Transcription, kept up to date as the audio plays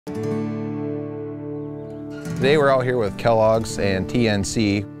Today we're out here with Kellogg's and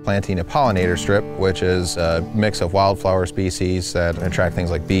TNC planting a pollinator strip, which is a mix of wildflower species that attract things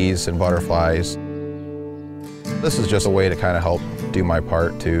like bees and butterflies. This is just a way to kind of help do my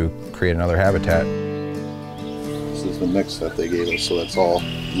part to create another habitat. This is the mix that they gave us, so that's all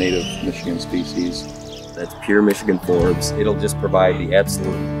native Michigan species. That's pure Michigan forbs. It'll just provide the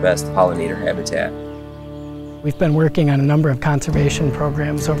absolute best pollinator habitat. We've been working on a number of conservation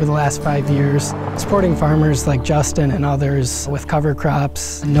programs over the last 5 years, supporting farmers like Justin and others with cover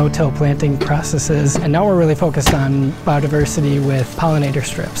crops, no-till planting processes, and now we're really focused on biodiversity with pollinator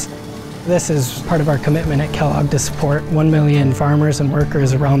strips. This is part of our commitment at Kellogg to support 1 million farmers and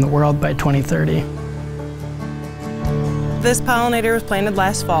workers around the world by 2030. This pollinator was planted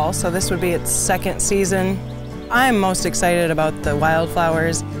last fall, so this would be its second season. I'm most excited about the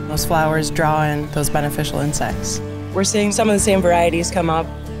wildflowers. Those flowers draw in those beneficial insects. We're seeing some of the same varieties come up,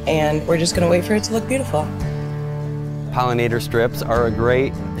 and we're just going to wait for it to look beautiful. Pollinator strips are a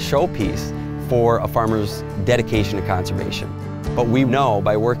great showpiece for a farmer's dedication to conservation. But we know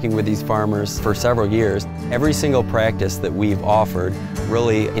by working with these farmers for several years, every single practice that we've offered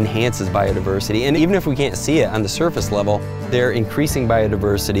really enhances biodiversity. And even if we can't see it on the surface level, they're increasing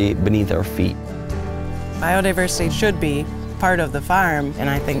biodiversity beneath our feet. Biodiversity should be part of the farm,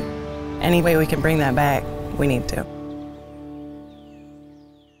 and I think any way we can bring that back, we need to.